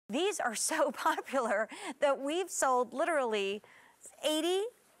These are so popular that we've sold literally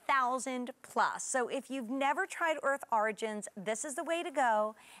 80,000 plus. So if you've never tried Earth Origins, this is the way to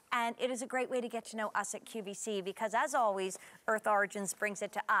go. And it is a great way to get to know us at QVC because as always, Earth Origins brings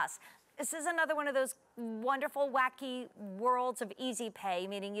it to us. This is another one of those wonderful, wacky worlds of easy pay,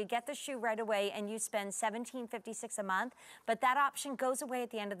 meaning you get the shoe right away and you spend $17.56 a month, but that option goes away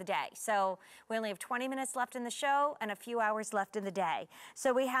at the end of the day. So we only have 20 minutes left in the show and a few hours left in the day.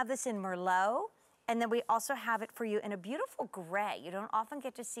 So we have this in Merlot, and then we also have it for you in a beautiful gray. You don't often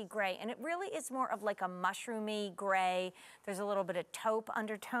get to see gray, and it really is more of like a mushroomy gray. There's a little bit of taupe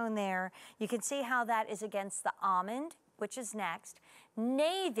undertone there. You can see how that is against the almond, which is next.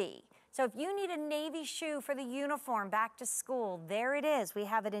 Navy. So if you need a navy shoe for the uniform back to school, there it is. We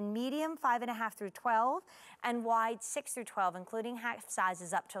have it in medium, 5.5 through 12, and wide, 6 through 12, including half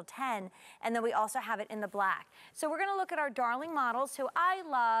sizes up till 10. And then we also have it in the black. So we're gonna look at our darling models who I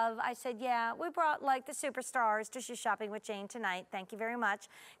love. I said, yeah, we brought like the superstars to shoe shopping with Jane tonight. Thank you very much.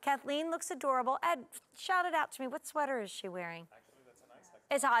 Kathleen looks adorable. Ed, shout it out to me. What sweater is she wearing?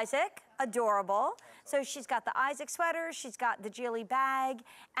 It's Isaac, adorable. So she's got the Isaac sweater, she's got the Jilly bag,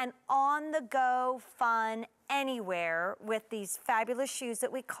 and on the go fun anywhere with these fabulous shoes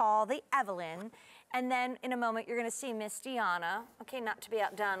that we call the Evelyn. And then in a moment, you're gonna see Miss Deanna, okay, not to be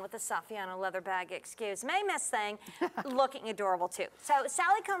outdone with the Saffiano leather bag, excuse me, Miss Thing, looking adorable too. So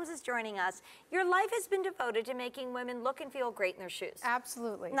Sally Combs is joining us. Your life has been devoted to making women look and feel great in their shoes.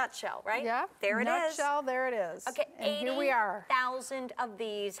 Absolutely. Nutshell, right? Yeah. There it is. Nutshell, there it is. Okay, and here we are. 80,000 of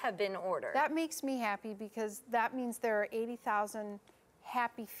these have been ordered. That makes me happy because that means there are 80,000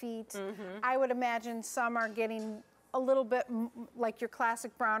 happy feet. I would imagine some are getting a little bit like your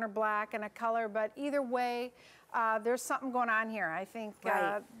classic brown or black and a color, but either way, there's something going on here. I think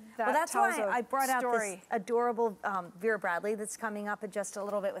that well, that's tells why I brought out story. this adorable Vera Bradley that's coming up in just a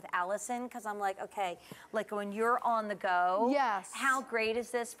little bit with Allison, because I'm like, okay, like when you're on the go, yes, how great is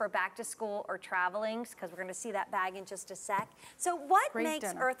this for back to school or traveling? Because we're going to see that bag in just a sec. So what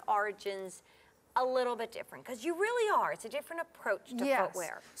makes Earth Origins a little bit different? Because you really are. It's a different approach to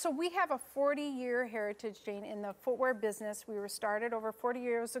footwear. So we have a 40-year heritage, Jane, in the footwear business. We were started over 40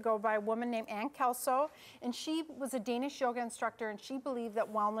 years ago by a woman named Ann Kelso, and she was a Danish yoga instructor, and she believed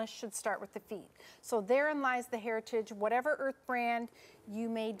that wellness should start with the feet. So therein lies the heritage. Whatever Earth brand you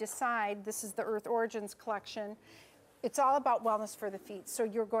may decide, this is the Earth Origins collection, it's all about wellness for the feet. So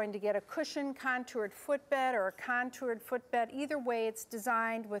you're going to get a cushioned contoured footbed or a contoured footbed. Either way, it's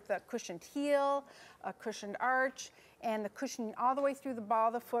designed with a cushioned heel, a cushioned arch, and the cushioning all the way through the ball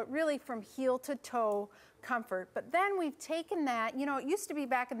of the foot, really from heel to toe comfort. But then we've taken that, you know, it used to be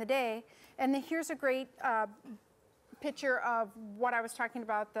back in the day, and here's a great picture of what I was talking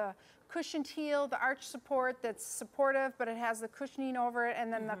about, the cushioned heel, the arch support that's supportive, but it has the cushioning over it,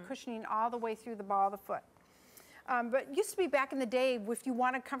 and then the cushioning all the way through the ball of the foot. But it used to be back in the day, if you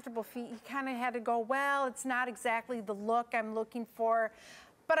wanted comfortable feet, you kind of had to go, well, it's not exactly the look I'm looking for,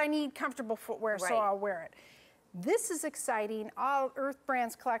 but I need comfortable footwear, so I'll wear it. This is exciting, all Earth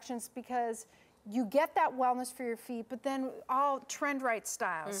Brands collections, because you get that wellness for your feet, but then all trend right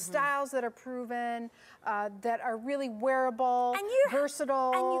styles, styles that are proven, that are really wearable, and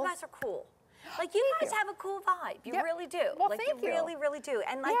versatile. And you guys are cool. Like, you guys have a cool vibe. You really do. Well, like, thank you. Really, really do.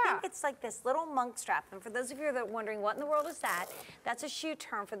 And I think it's like this little monk strap. And for those of you that are wondering what in the world is that, that's a shoe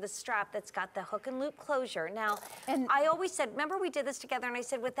term for the strap that's got the hook and loop closure. Now, and I always said, remember we did this together, and I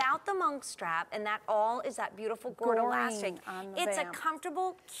said, without the monk strap, and that all is that beautiful gored elastic, it's a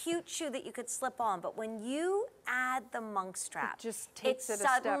comfortable, cute shoe that you could slip on. But when you add the monk strap, it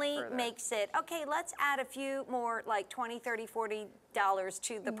suddenly makes it, okay, let's add a few more, like 20, 30, 40 dollars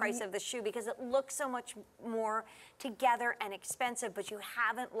to the price of the shoe, because it looks so much more together and expensive, but you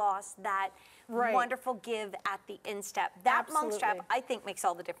haven't lost that wonderful give at the instep. That monk strap, I think, makes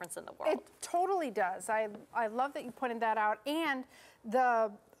all the difference in the world. It totally does. I love that you pointed that out. And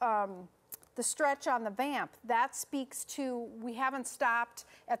the stretch on the vamp, that speaks to, we haven't stopped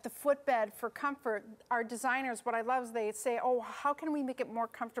at the footbed for comfort. Our designers, what I love is they say, oh, how can we make it more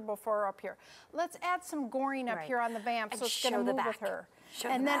comfortable for her up here? Let's add some goring up here on the vamp, so it's gonna move with her.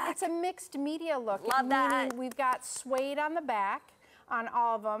 And then it's a mixed media look. Love that. We've got suede on the back on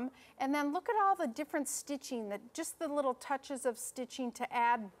all of them. And then look at all the different stitching, just the little touches of stitching to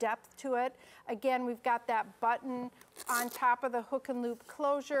add depth to it. Again, we've got that button on top of the hook and loop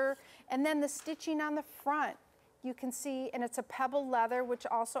closure. And then the stitching on the front, you can see, and it's a pebble leather, which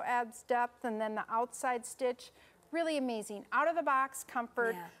also adds depth. And then the outside stitch, really amazing. Out of the box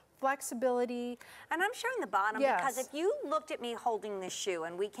comfort. Flexibility. And I'm showing the bottom because if you looked at me holding this shoe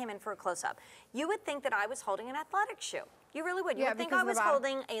and we came in for a close-up, you would think that I was holding an athletic shoe. You really would. You Yeah, would think because I of the was bottom.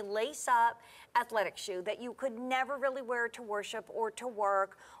 holding a lace-up athletic shoe that you could never really wear to worship or to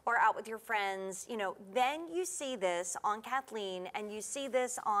work or out with your friends. You know, then you see this on Kathleen and you see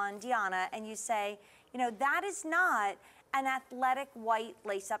this on Deanna and you say, you know, that is not an athletic white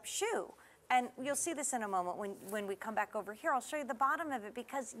lace-up shoe. And you'll see this in a moment when we come back over here. I'll show you the bottom of it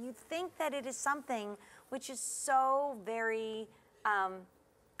because you think that it is something which is so very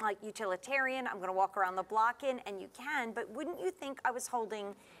like utilitarian. I'm gonna walk around the block in, and you can, but wouldn't you think I was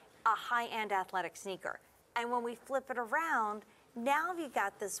holding a high-end athletic sneaker? And when we flip it around, now you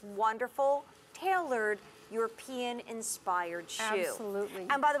got this wonderful, tailored, European-inspired shoe. Absolutely.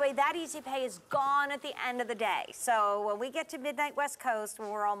 And by the way, that easy pay is gone at the end of the day. So when we get to midnight West Coast, when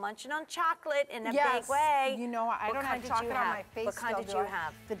we're all munching on chocolate in a big way. You know, I don't have chocolate on my face. What kind did you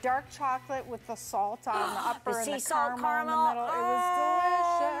have? The dark chocolate with the salt on the upper and sea the salt caramel in the middle. It was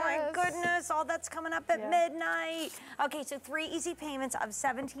Oh delicious. my goodness, all that's coming up at midnight. Okay, so 3 easy payments of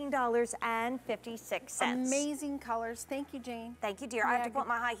 $17.56. Amazing colors. Thank you, Jane. Thank you, dear. I have to put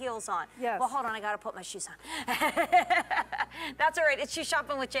my high heels on. Yes. Well, hold on, I gotta put my shoes on. That's all right, it's Shoe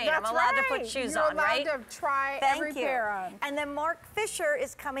Shopping with Jane. That's I'm allowed to put right. shoes You're on, right? allowed to try Thank every you. pair on. And then Mark Fisher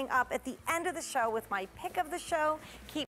is coming up at the end of the show with my pick of the show. Keep